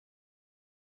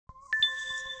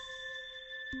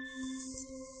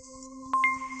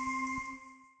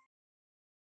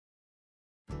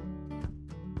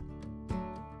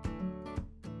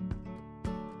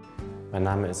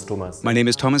My name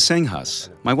is Thomas Senghas.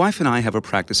 My wife and I have a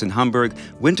practice in Hamburg,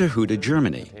 Winterhude,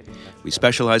 Germany. We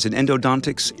specialize in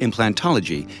endodontics,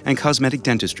 implantology, and cosmetic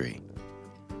dentistry.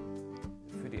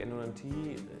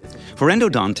 For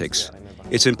endodontics,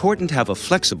 it's important to have a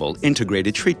flexible,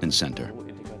 integrated treatment center.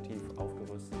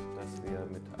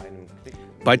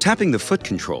 By tapping the foot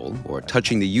control, or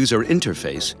touching the user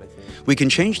interface, we can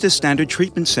change the standard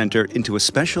treatment center into a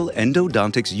special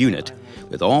endodontics unit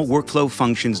with all workflow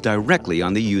functions directly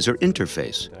on the user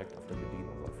interface.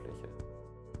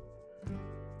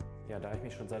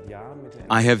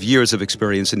 I have years of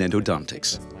experience in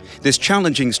endodontics. This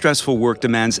challenging, stressful work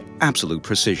demands absolute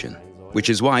precision, which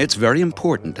is why it's very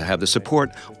important to have the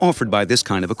support offered by this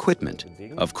kind of equipment.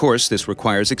 Of course, this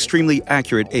requires extremely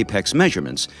accurate apex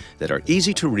measurements that are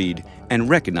easy to read and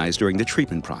recognize during the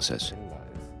treatment process.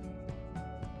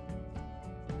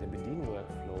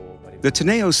 The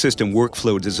TENEO system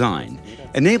workflow design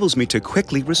enables me to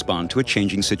quickly respond to a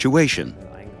changing situation.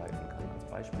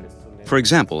 For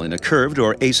example, in a curved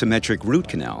or asymmetric root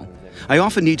canal, I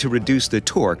often need to reduce the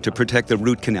torque to protect the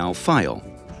root canal file.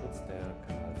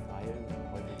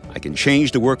 I can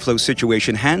change the workflow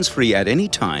situation hands-free at any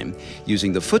time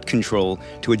using the foot control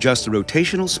to adjust the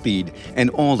rotational speed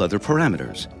and all other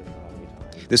parameters.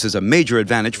 This is a major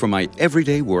advantage for my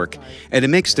everyday work, and it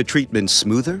makes the treatment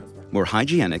smoother, more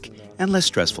hygienic, and less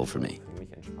stressful for me.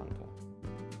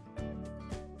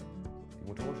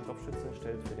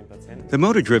 The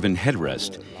motor-driven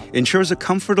headrest ensures a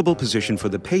comfortable position for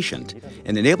the patient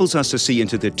and enables us to see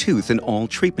into the tooth in all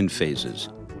treatment phases.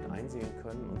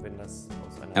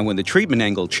 And when the treatment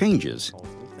angle changes,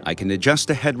 I can adjust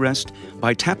the headrest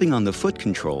by tapping on the foot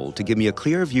control to give me a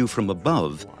clear view from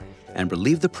above and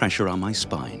relieve the pressure on my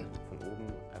spine.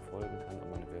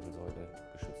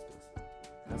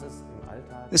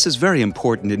 This is very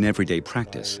important in everyday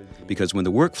practice because when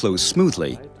the work flows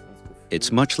smoothly,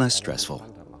 it's much less stressful.